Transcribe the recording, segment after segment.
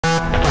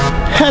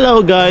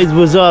Hello guys,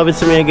 what's up? It's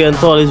me again,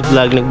 Tolly's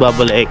Vlog,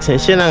 nagbabalik.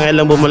 Siya na ngayon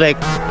lang bumalik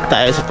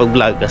tayo sa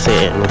pag-vlog kasi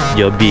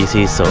medyo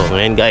busy. So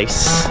ngayon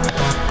guys,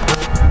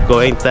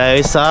 going tayo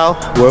sa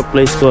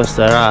workplace ko.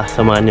 Tara,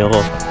 samahan niyo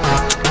ako.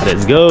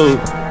 Let's go!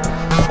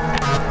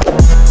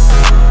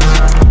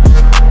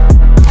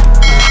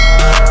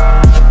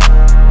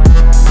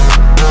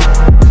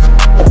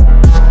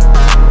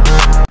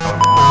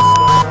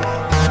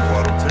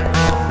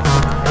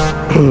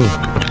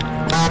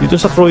 Dito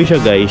sa Croatia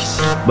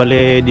guys,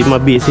 bale di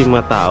mabisi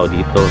mga tao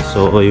dito.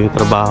 So yung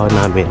trabaho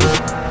namin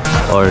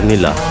or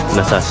nila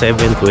nasa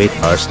 7 to 8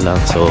 hours lang.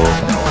 So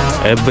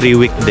every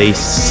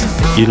weekdays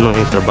yun lang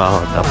yung trabaho.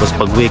 Tapos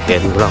pag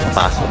weekend walang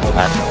pasok.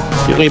 At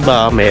yung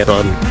iba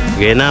meron,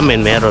 gaya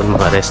namin meron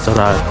mga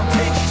restaurant.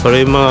 Pero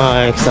yung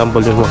mga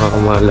example, yung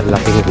mga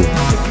lalaking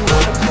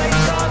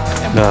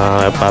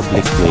na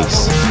public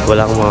place,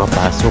 walang mga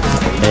pasok.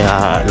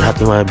 Kaya lahat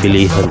ng mga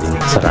bilihan din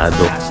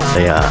sarado.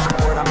 Kaya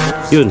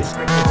yun,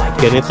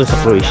 ganito sa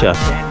Croatia.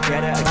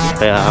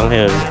 Kaya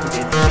ngayon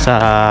sa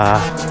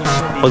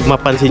pag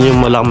mapansin nyo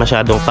walang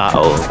masyadong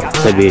tao,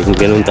 sabihin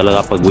ganun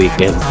talaga pag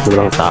weekend,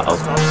 walang tao.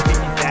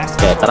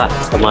 Kaya tara,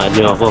 samahan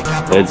nyo ako.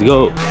 Let's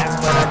go!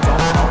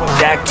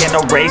 That can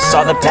erase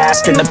all the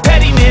past and the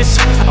pettiness.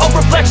 A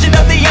reflection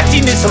of the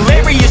emptiness.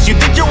 Hilarious, you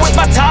think you're worth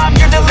my time,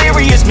 you're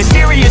delirious.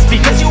 Mysterious,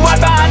 because you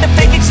hide behind a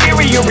fake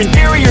exterior.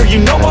 Inferior,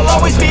 you know I'll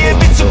always be a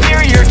bit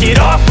superior.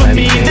 Get off of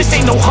me, this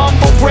ain't no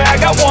humble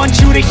brag. I want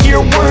you to hear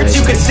words,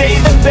 you can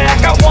say them back.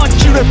 I want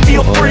you to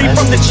feel free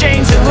from the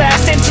chains that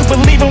last, and to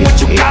believe in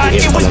what you got,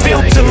 it was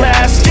built to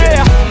last,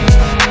 yeah.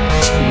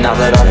 Now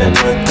that I've been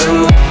put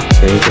through,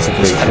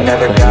 I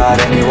never got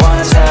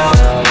anyone's help.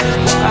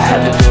 I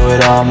had to do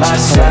it all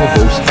myself.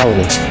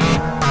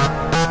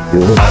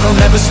 I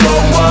don't ever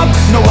slow up,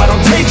 no I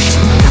don't take sh**.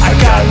 I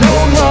got no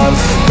love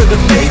for the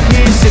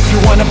fakeness. If you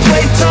wanna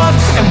play tough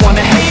and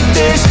wanna hate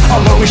this,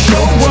 I'll always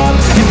show up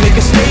and make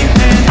a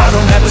statement. I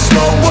don't ever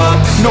slow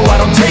up, no I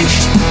don't take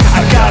sh**.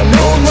 I got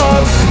no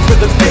love for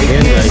the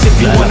fakeness. If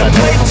you wanna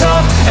play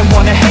tough and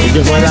wanna hate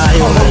this,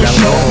 I'll always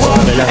show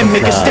up and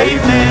make a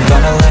statement.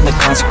 Gonna learn the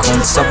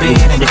consequence of being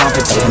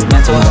incompetent.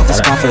 Mental health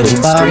is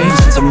confidence, dreams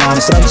and some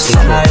honesty.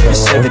 I'm not here to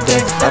save the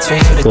day, that's for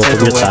you to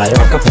take away.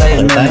 I could play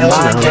a million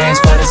mind games,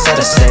 but instead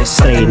I say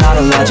something not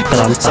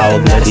illogical,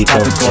 something that is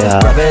topical.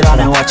 Rub it on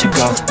and watch it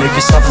go, make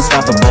yourself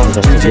unstoppable.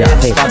 Dreams are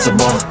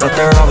irresponsible, but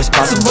they're always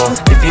possible.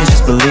 If you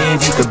just believe,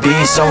 you could be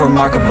so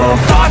remarkable.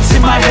 Thoughts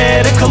in my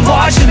head, a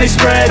collage and they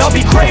spread. I'll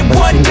be great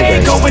one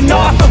day, going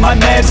off of my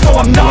meds. No,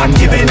 I'm not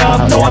giving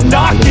up, no, I'm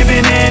not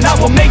giving in. I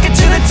will make it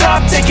to the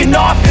top, taking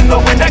off in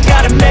the wind. I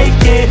gotta make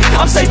it,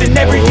 I'm saving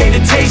every day to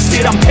taste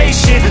it. I'm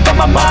patient, but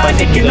my mind,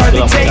 it can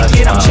hardly take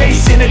it. I'm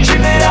chasing a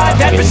dream that I've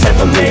had for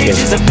several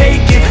ages. A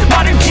vacant,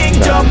 modern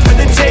kingdom for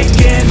the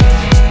taking.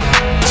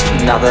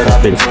 Now that I've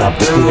been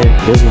through,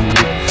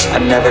 I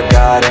never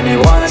got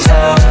anyone's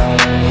help.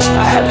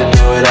 I had to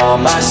do it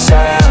all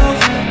myself.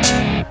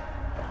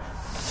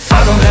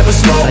 I don't ever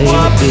slow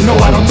up, no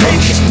I don't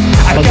take sh**.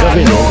 I got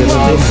no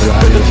love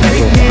for the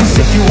fakeness.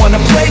 If you wanna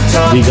play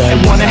tough and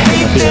wanna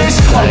hate this,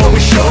 I'll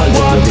always show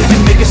up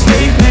and make a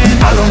statement.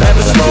 I don't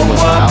ever slow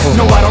up,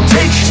 no I don't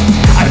take sh**.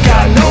 I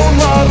got no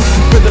love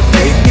for the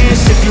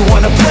fakeness. If you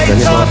wanna play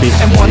tough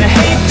and wanna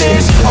hate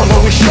this, I'll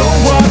always show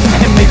up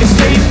and make a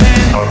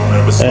statement. I don't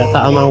ever slow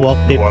up,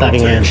 no I don't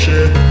take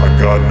shit. I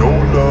got no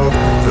love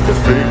for the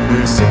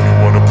fakeness. If you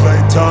wanna play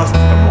tough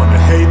and wanna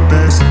hate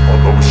this,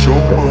 I'll always show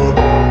up.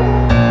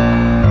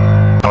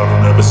 I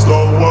don't ever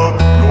slow up,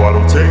 no I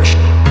don't take sh**.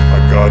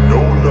 I got no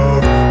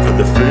love for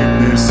the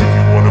fakeness. If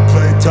you wanna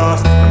play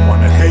tough and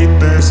wanna hate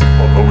this,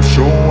 I'll always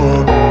show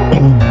up.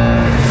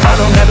 I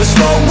don't ever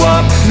slow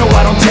up, no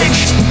I don't take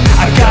sh**.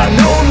 I got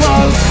no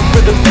love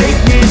for the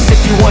fakeness. If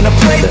you wanna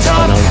play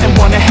tough and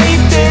wanna hate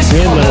this,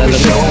 I'll always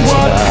show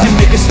up and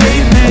make a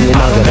statement.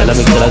 I don't ever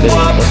slow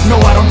up, no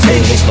I don't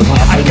take sh**.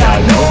 I got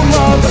no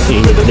love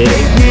for the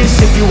fakeness.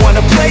 If you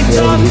wanna play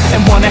tough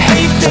and wanna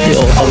hate this,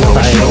 I'll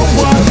always show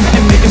up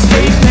and make a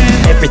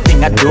statement.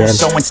 Everything I do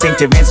so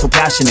instinctive and so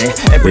passionate.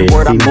 Every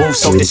word I move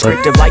so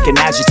descriptive like an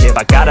adjective.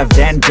 I got a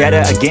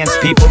vendetta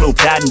against people who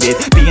patented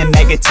being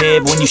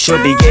negative when you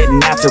should be getting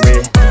after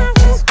it.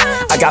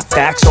 I got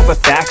facts over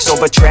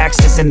tracks,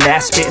 this and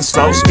that. Spitting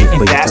slow,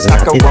 spitting fast,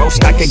 I could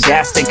roast, I could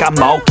gas. Think I'm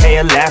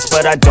okay at last,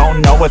 but I don't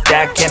know if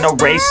that can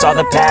erase all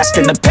the past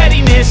and the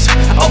pettiness.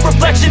 A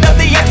reflection of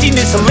the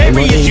emptiness.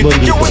 Hilarious, you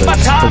think you're worth my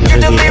time, you're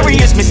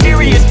delirious.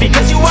 Mysterious,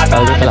 because you hide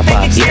behind a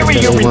fake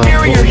exterior.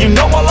 Inferior, you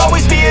know I'll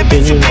always be a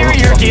bit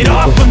superior. Get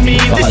off of me,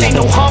 this ain't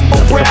no humble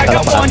brag.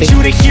 I want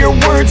you to hear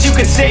words, you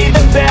can say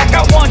them back.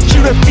 I want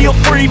you to feel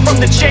free from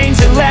the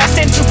chains that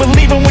last, and to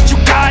believe in what you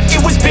got,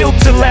 it was built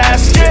to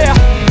last, yeah.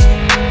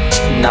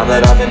 Now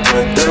that I've been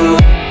put through,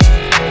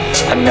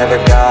 I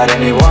never got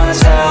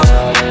anyone's help.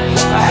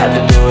 I had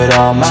to do it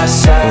all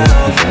myself.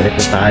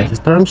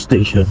 Storm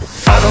station.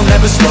 I don't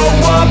ever slow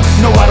up,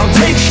 no I don't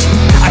take sh**.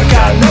 I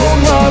got no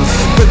love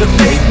for the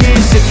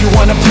fakeness. If you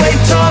wanna play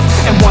tough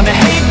and wanna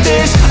hate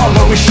this, I'll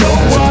always show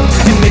up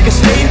and make a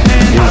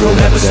statement. I don't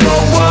ever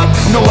slow up,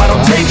 no I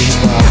don't take sh**.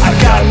 I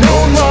got no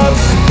love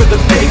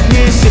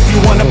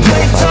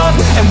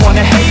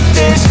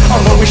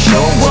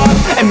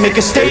make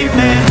a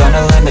statement.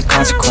 Gonna learn the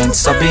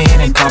consequence of being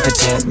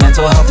incompetent.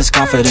 Mental health is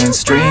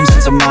confidence, dreams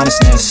and some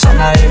honestness. I'm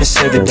not here to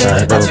save the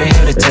day, that's for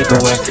you to take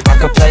away. I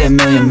could play a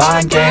million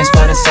mind games,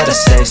 but instead I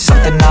say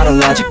something not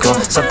illogical,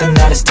 something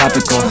that is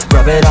topical.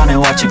 Rub it on and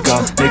watch it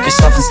go, make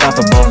yourself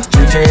unstoppable.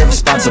 Dreams are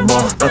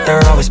irresponsible, but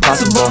they're always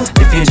possible.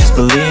 If you just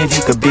believe,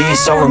 you could be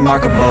so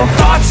remarkable.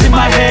 Thoughts in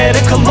my head,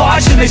 a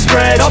collage and they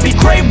spread. I'll be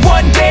great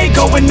one day,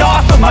 going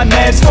off of my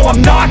meds. No,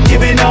 I'm not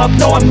giving up,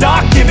 no, I'm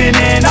not giving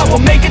in. I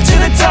will make it to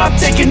the top,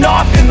 taking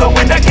off in the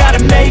wind. I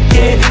gotta make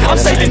it, I'm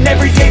saving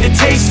every day to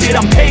taste it.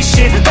 I'm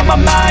patient, but my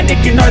mind, it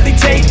can hardly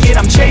take it.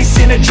 I'm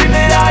chasing a dream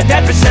that I've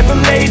had for several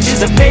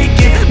ages. A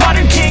vacant,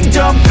 modern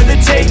kingdom for the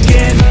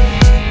taking.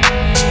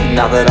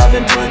 Now that I've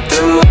been put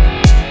through,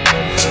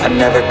 I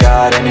never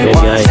got Ayan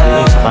anyone's guys,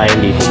 help. kain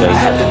dito I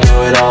had to guys. do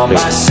it all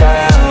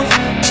myself.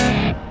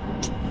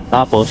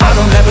 Tapos, I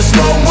don't ever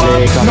slow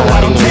up, no I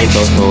don't take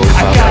ito, so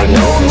I got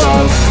no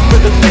love for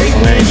the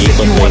fakeness.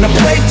 If you wanna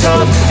play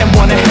tough and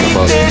wanna hate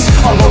this,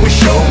 I'll always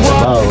show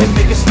up and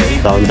make a statement.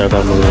 counter ka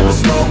mga.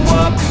 Slow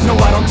up, no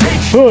I don't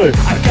take Hoy!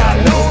 I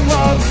got no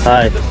love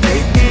Hi! for the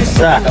fakeness.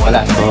 Sa?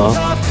 Wala. Oo.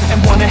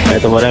 And wanna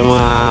hate Ito pala yung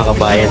mga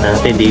kabayan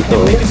natin dito.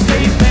 make a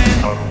statement.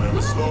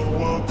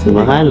 Si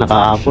Mahal,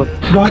 nakaapot.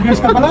 Vloggers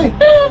ka pala eh.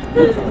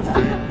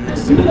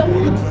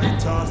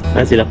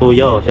 Ayan sila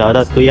Kuya. Oh.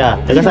 Shoutout Kuya.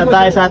 Taga saan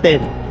tayo sa atin?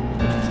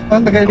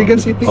 Ang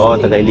Tagailigan City. Oo,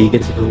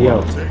 taga-Iligan si Kuya.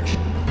 Oh.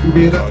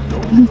 Bira.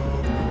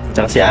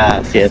 Tsaka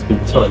si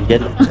Edwinson.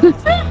 Yan.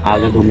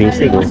 Aga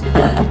gumising. Oh.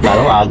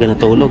 Lalo aga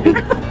natulog. Eh.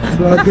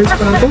 Vloggers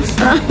pa na to.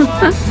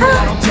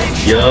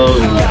 Yo!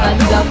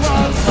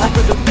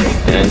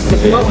 Ayan.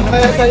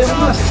 Kaya tayo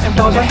mga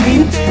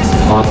 6,000.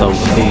 Mga tao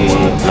kasi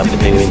lapit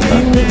na yung winter.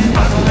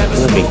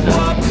 Ano big na?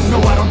 No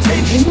I don't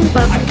take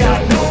I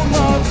got no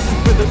love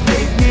for the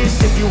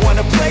fakeness. If you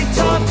wanna play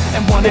tough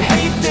and wanna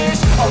hate this,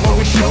 I'll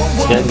always show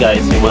up. Yan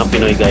guys, yung mga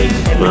Pinoy guys,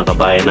 yung mga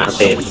kabayan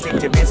natin.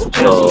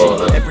 So,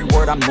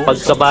 pag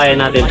kabayan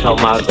natin sa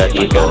umaga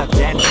dito,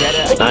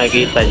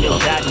 nakikita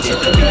nyo.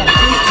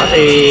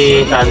 Kasi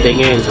Sunday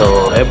ngayon,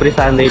 so every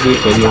Sunday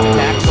dito yung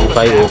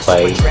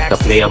upay-upay sa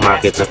Playa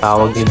Market na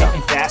tawag nila.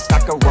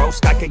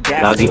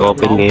 Lagi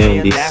open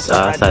ngayon this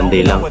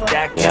Sunday lang.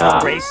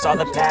 Kaya,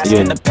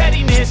 yun,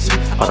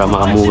 para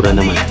makamura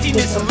naman.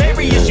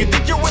 You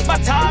think you're worth my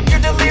time,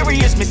 you're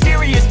delirious,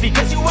 mysterious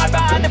because you hide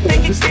behind a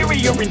fake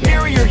exterior,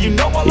 inferior. You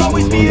know I'll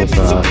always be a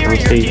bit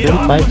superior. Station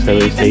 5, sa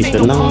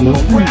station lang, no?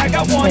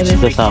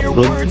 Sa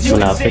Saprod,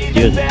 malapit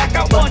yun.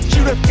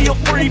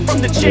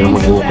 Kaya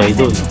mag-ukay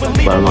dun,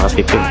 para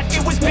makatipid.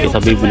 Kaysa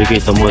bibili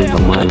kayo sa mall,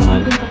 pang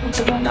mahal-mahal.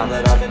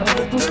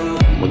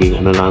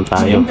 Maging ano lang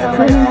tayo.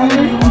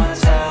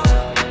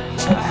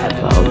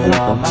 Tawag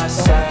dito.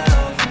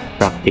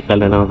 Practical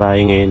na lang tayo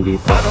ngayon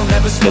dito.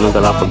 Ganun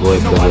talaga pag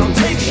OFW.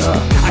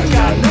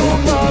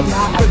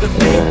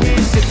 Ayan.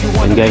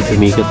 And guys,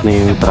 umikot na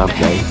yung trap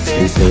guys.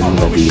 Inside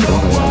nila dito.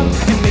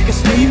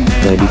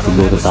 Ready to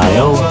go na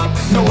tayo.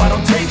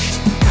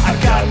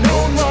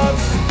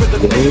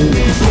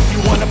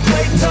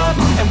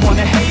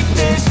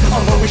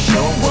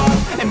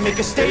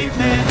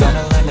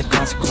 Gonna learn the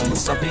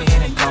consequence of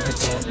being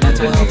incompetent.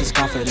 Mental health is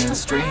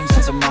confidence, dreams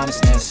and some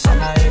honestness. I'm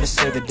not here to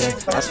save the day,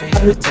 that's for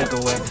you to take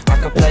away. I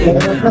could play a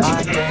million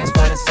mind games,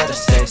 but instead I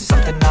say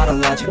something not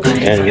illogical.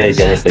 Ayan guys,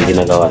 ganito yung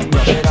ginagawa.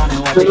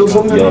 Yung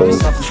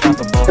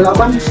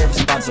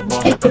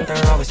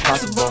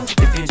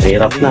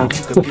hirap na.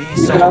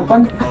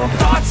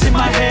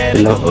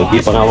 Hello, hindi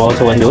pa nga ako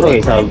sa 1 euro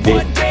eh. Sabi,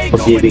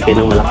 pag-ibig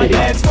kayo ng malaki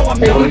eh.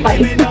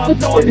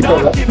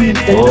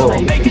 Oo.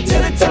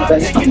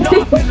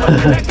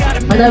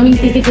 Madaming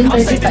ticket yung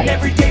 35.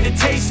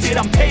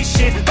 I'm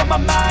patient, but my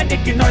mind,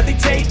 it can hardly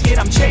take it.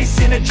 I'm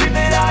chasing a dream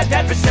that I've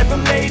had for several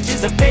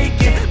ages. A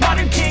vacant,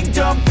 modern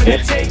kingdom for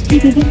the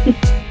taking.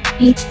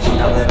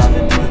 Now that I've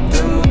been put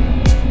through,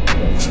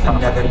 I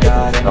never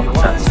got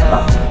anyone's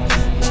help.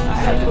 I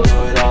had to do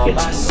it all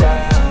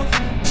myself.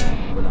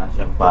 Wala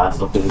siyang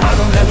pasok yung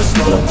walang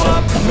siya.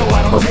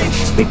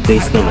 Big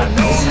taste naman.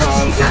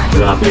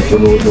 Grabe,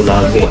 punuto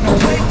lagi.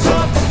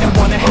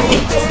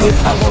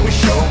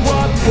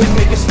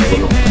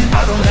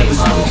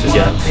 So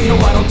dyan.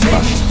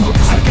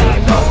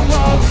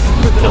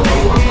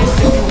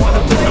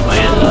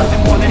 Ayan lang.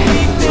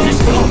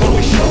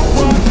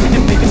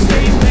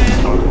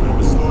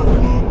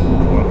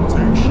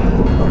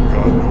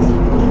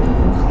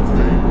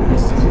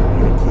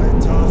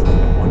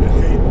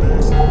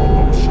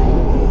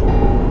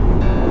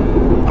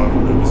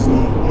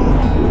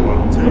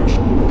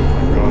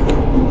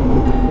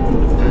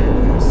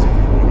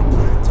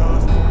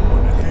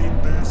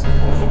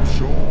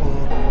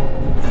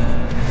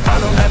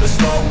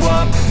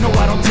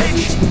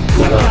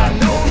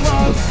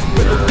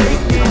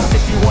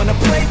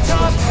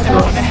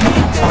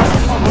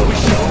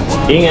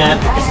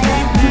 Ingat!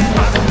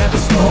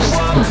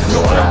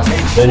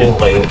 Doon yung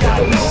kayo.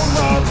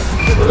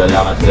 Wala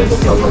lakad sila ito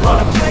sa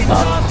mga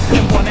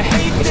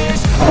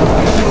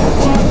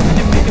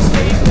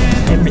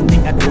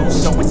Everything I do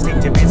so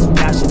instinctive and so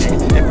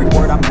passionate. Every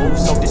word I move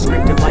so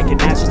descriptive like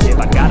an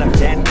adjective. I got a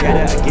vent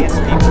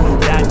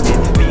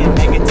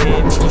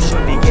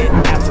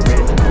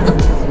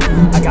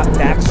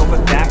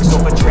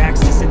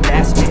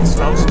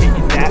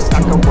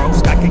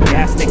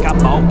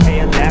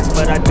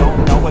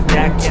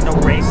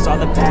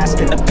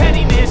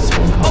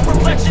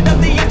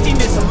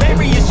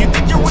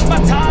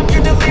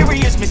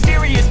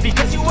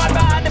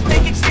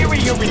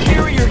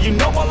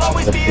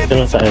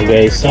Dito na tayo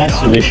guys sa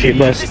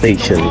Sumishiba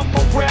Station.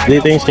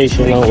 Dito yung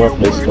station ng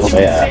workplace ko,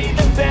 kaya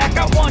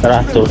tara,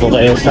 turo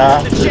kayo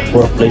sa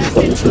workplace ko.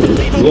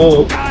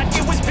 Go!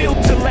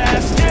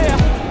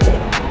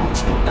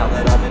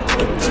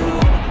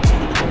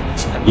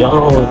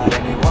 Yo!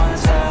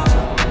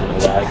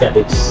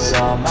 Guys, so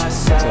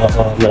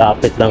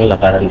malapit lang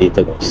lakaran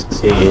dito guys,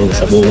 kasi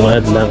sa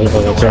bungad ng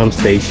tram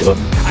station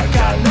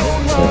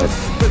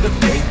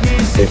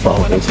may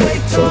pa-open sa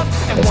dito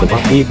sa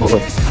Bakibo,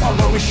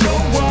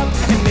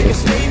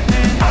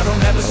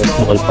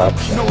 small pop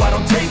shop.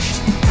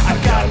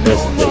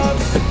 Best place.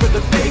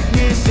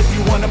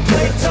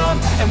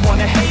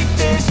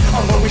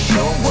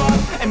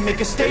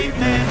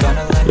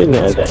 Yun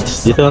nga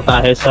guys, dito na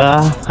tayo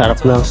sa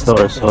harap ng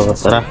store, so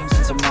tara,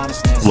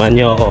 kumahan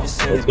nyo ako.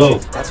 Let's go!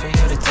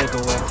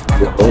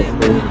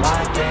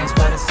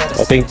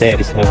 Kaping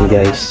terrace naman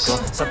guys,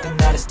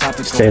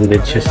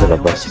 extended siya sa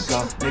labas.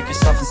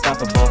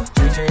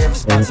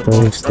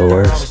 Itong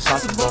stores,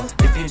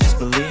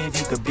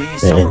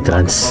 the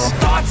entrance.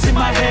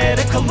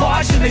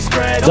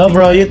 Go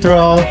bro, you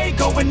throw.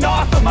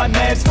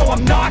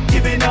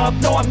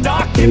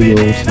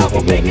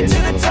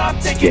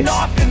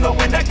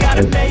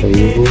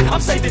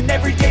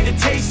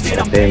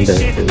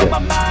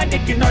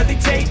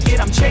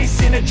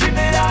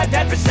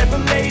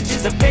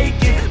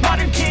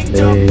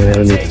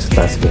 Meron dito sa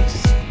task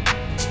guys.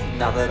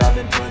 Now that I've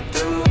been put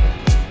through,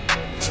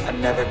 I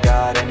never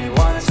got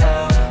anyone's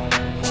help.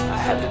 I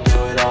had to do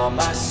it all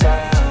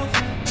myself.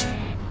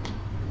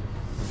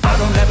 I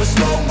don't ever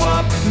slow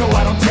up, no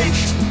I don't take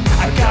sh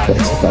I got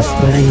no love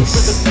for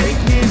the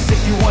fakeness.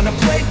 If you wanna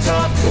play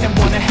tough and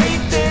wanna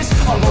hate this,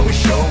 I'll always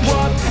show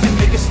up and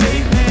make a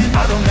statement.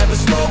 I don't ever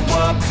slow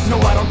up, no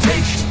I don't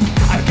take sh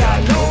I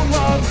got no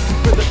love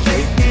for the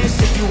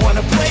fakeness. If you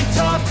wanna play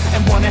tough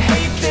and wanna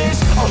hate this,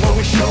 I'll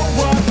always show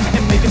up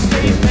and make a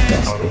statement.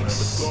 I don't ever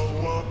slow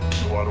up,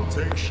 no I don't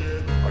take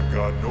shit. I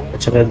got no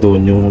At saka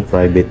doon yung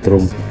private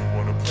room,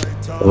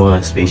 yung mga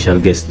special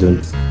guest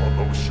doon.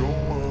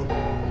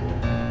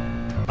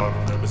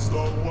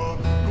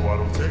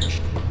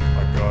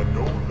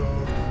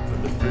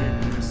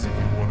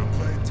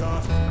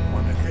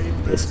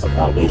 Yes,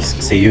 guys,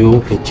 kasi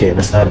yung kitchen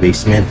sa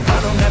basement,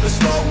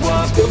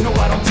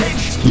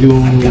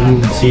 yung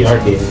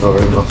CR din or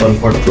the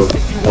comfort room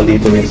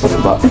nandito rin sa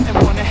baba.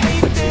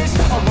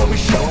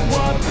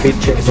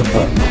 Kitchen sa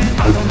baba.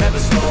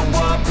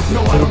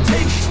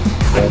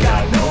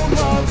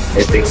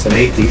 Ito yung sa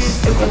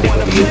ladies, ito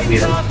yung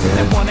yan.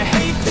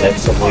 Ito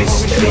sa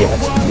boys area.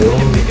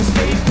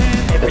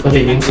 Ito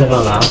rin yung sa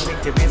mga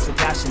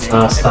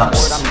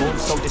staffs.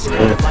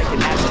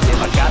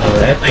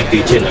 Alright, may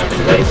kitchen natin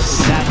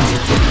guys.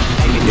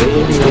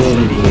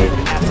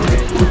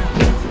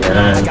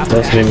 Yan,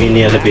 tapos may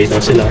mini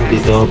elevator sila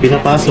dito.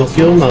 Pinapasok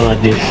yung mga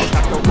dish.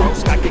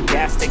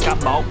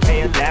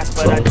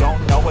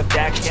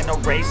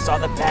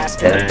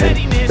 Yan,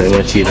 ito yung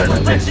mga chiller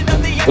namin.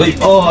 Uy,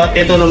 oh, at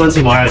ito naman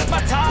si Mark,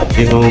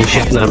 yung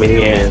chef namin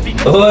ngayon.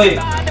 Uy!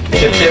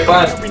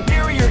 Chef-chefan!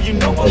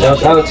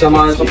 Shout out sa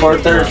mga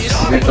supporters.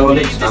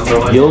 Metolics,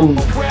 #1. Yung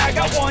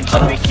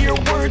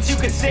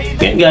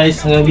okay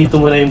guys, hanggang dito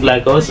muna yung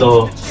vlog ko.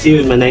 So, see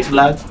you in my next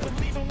vlog.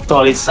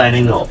 Solid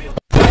signing off.